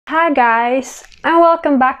Hi guys, and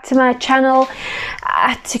welcome back to my channel,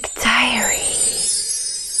 Attic Diary.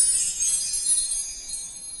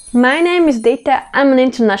 My name is Dita, I'm an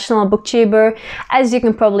international booktuber, as you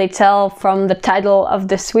can probably tell from the title of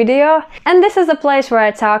this video. And this is a place where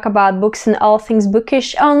I talk about books and all things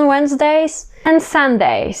bookish on Wednesdays and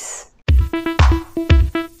Sundays.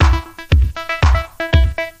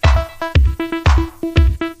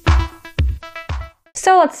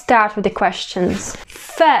 So let's start with the questions.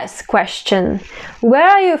 First question, where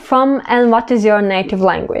are you from and what is your native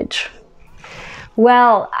language?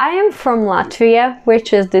 Well, I am from Latvia,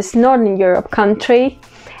 which is this Northern Europe country,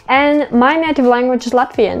 and my native language is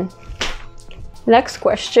Latvian. Next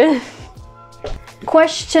question.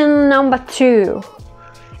 Question number 2.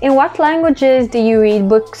 In what languages do you read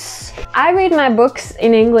books? I read my books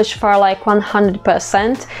in English for like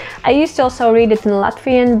 100%. I used to also read it in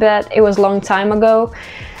Latvian, but it was a long time ago.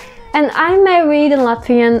 And I may read in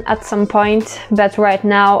Latvian at some point, but right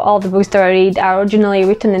now all the books that I read are originally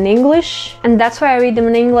written in English, and that's why I read them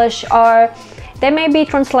in English, or they may be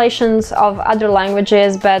translations of other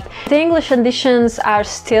languages, but the English editions are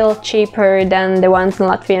still cheaper than the ones in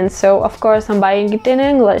Latvian, so of course I'm buying it in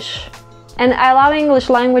English. And I love English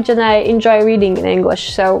language and I enjoy reading in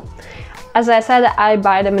English, so as I said, I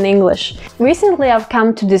buy them in English. Recently I've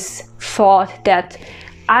come to this thought that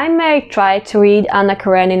I may try to read Anna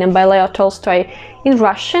Karenina by Leo Tolstoy in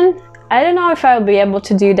Russian. I don't know if I'll be able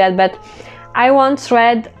to do that, but I once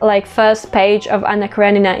read like first page of Anna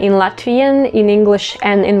Karenina in Latvian, in English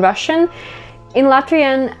and in Russian. In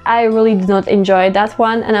Latvian, I really did not enjoy that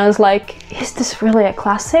one, and I was like, is this really a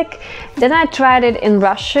classic? Then I tried it in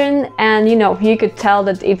Russian, and you could tell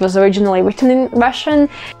that it was originally written in Russian.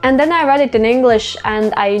 And then I read it in English,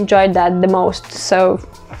 and I enjoyed that the most, so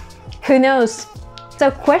who knows? So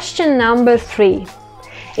question number 3.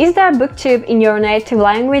 Is there a booktube in your native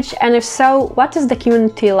language, and if so, what is the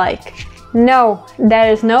community like? No,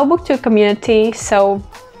 there is no booktube community, so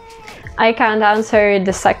I can't answer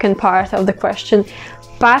the second part of the question.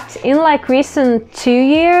 But in like recent 2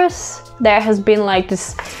 years, there has been like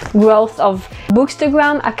this growth of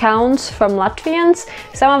Bookstagram accounts from Latvians.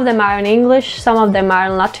 Some of them are in English, some of them are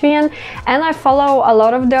in Latvian, and I follow a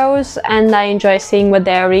lot of those and I enjoy seeing what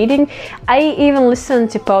they are reading. I even listen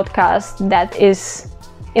to podcasts that is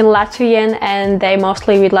in Latvian and they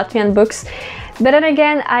mostly read Latvian books. But then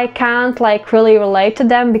again, I can't like really relate to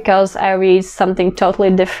them because I read something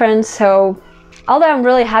totally different. So although I'm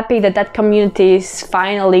really happy that that community is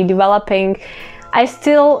finally developing, I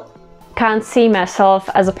still can't see myself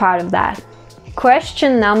as a part of that.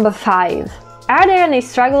 Question number 5. Are there any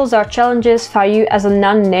struggles or challenges for you as a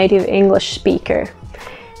non-native English speaker?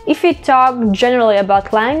 If we talk generally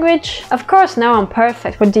about language, of course now I'm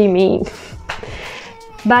perfect, what do you mean?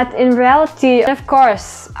 But in reality, of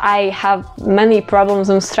course, I have many problems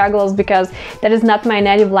and struggles because that is not my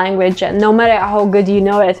native language, and no matter how good you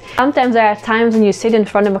know it, sometimes there are times when you sit in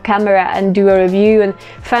front of a camera and do a review and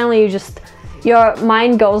finally your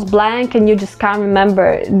mind goes blank and you just can't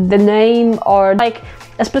remember the name or like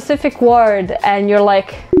a specific word, and you're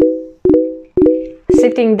like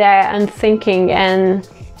sitting there and thinking, and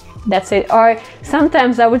that's it. Or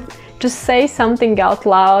sometimes I would just say something out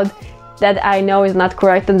loud that I know is not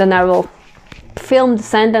correct, and then I will film the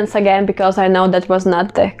sentence again because I know that was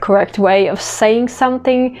not the correct way of saying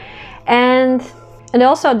something. And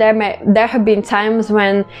also there have been times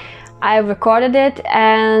when I recorded it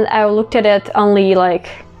and I looked at it only like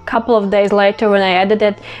a couple of days later when I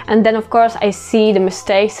edited it, and then of course I see the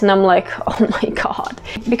mistakes and I'm like, oh my god,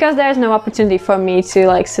 because there's no opportunity for me to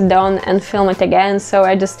like sit down and film it again, so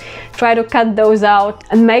I just try to cut those out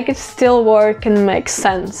and make it still work and make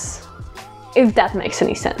sense, if that makes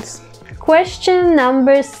any sense. Question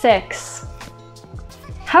number 6.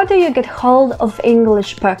 How do you get hold of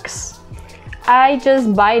English books? I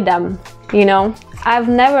just buy them, I've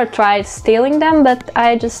never tried stealing them, but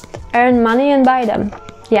I just earn money and buy them.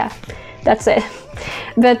 Yeah, that's it.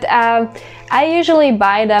 But I usually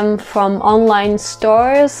buy them from online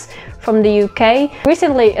stores from the UK.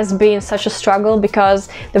 Recently it's been such a struggle because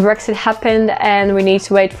the Brexit happened and we need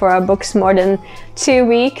to wait for our books more than 2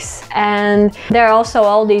 weeks, and there are also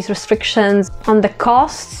all these restrictions on the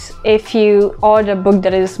costs. If you order a book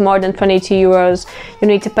that is more than 22 euros, you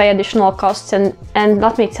need to pay additional costs, and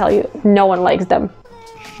let me tell you, no one likes them.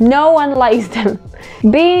 No one likes them.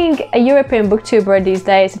 Being a European booktuber these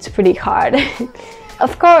days, it's pretty hard.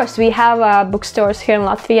 Of course, we have bookstores here in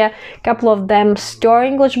Latvia. A couple of them store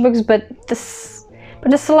English books, but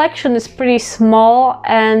the selection is pretty small,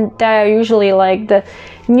 and they're usually like the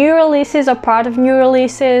new releases or part of new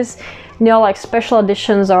releases. you know, like special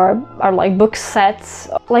editions or like book sets.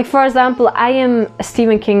 Like for example, I am a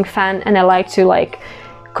Stephen King fan and I like to like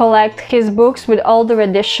collect his books with older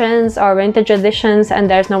editions or vintage editions, and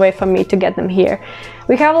there's no way for me to get them here.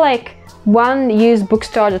 We have like one used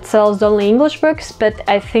bookstore that sells only English books, but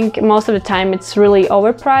I think most of the time it's really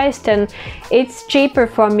overpriced, and it's cheaper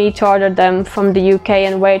for me to order them from the UK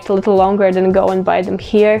and wait a little longer than go and buy them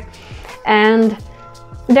here. And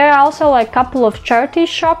there are also like a couple of charity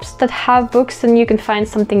shops that have books and you can find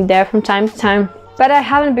something there from time to time. But I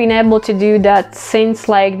haven't been able to do that since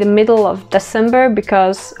like the middle of December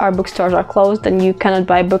because our bookstores are closed and you cannot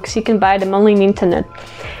buy books, you can buy them only on the internet.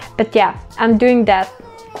 But yeah, I'm doing that.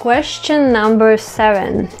 Question number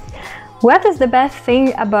 7. What is the best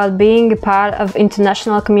thing about being a part of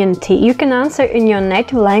international community? You can answer in your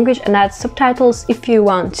native language and add subtitles if you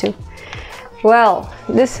want to. Well,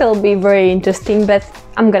 this will be very interesting, but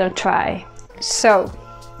I'm gonna try. So,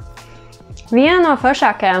 viena no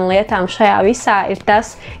foršākajām lietām šajā visā ir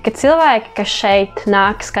tas, ka cilvēki, kas šeit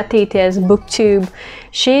nāk skatīties Booktube,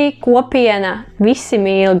 šī kopiena, visi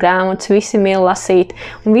mīl grāmatas, visi mīl lasīt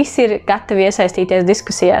un visi ir gatavi iesaistīties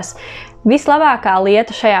diskusijās. Vislabākā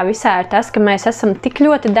lieta šajā visā ir tas, ka mēs esam tik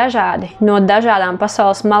ļoti dažādi no dažādām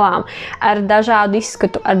pasaules malām, ar dažādu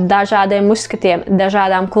izskatu, ar dažādiem uzskatiem,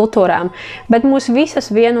 dažādām kultūrām, bet mūs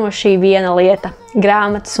visas vieno šī viena lieta –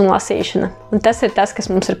 grāmatas un lasīšana. Un tas ir tas,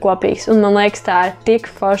 kas mums ir kopīgs. Un man liekas, tā ir tik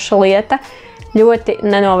forša lieta, ļoti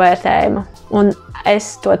nenovērtējama. Un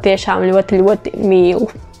es to tiešām ļoti, ļoti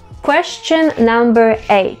mīlu. Question number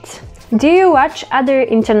 8. Do you watch other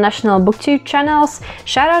international booktube channels?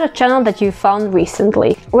 Shout out a channel that you found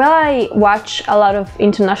recently. Well, I watch a lot of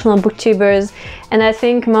international booktubers and I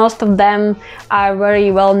think most of them are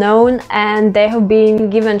very well known and they have been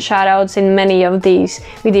given shoutouts in many of these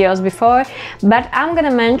videos before. But I'm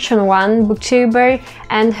gonna mention one booktuber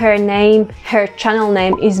and her channel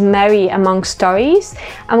name is Mary Among Stories.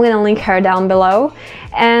 I'm gonna link her down below.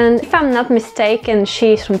 And if I'm not mistaken,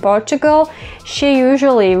 she's from Portugal. She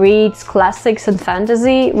usually reads classics and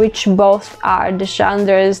fantasy, which both are the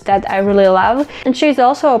genres that I really love. And she's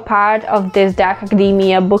also a part of this Dark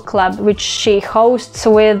Academia book club, which she hosts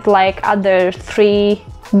with like other 3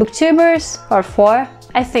 booktubers or 4.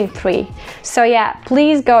 I think 3. So yeah,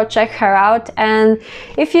 please go check her out, and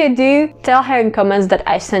if you do, tell her in comments that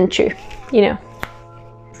I sent you, you know.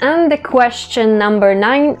 And the question number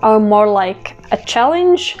 9, or more like a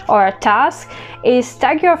challenge or a task, is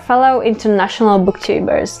tag your fellow international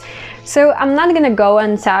booktubers. So I'm not gonna go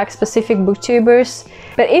and tag specific booktubers,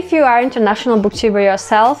 but if you are international booktuber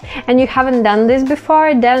yourself and you haven't done this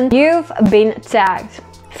before, then you've been tagged.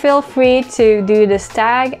 Feel free to do this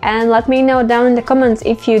tag and let me know down in the comments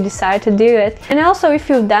if you decide to do it. And also, if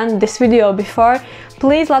you've done this video before,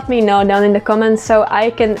 please let me know down in the comments so I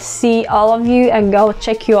can see all of you and go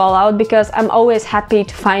check you all out, because I'm always happy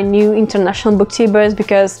to find new international booktubers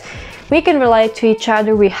because we can relate to each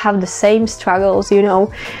other, we have the same struggles, you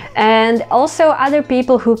know. And also other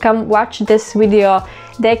people who come watch this video,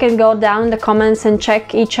 they can go down in the comments and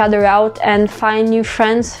check each other out and find new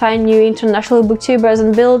friends, find new international booktubers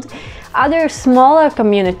and build other smaller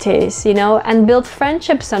communities, you know, and build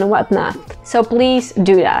friendships and whatnot. So please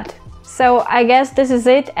do that. So I guess this is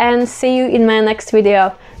it, and see you in my next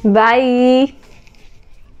video. Bye!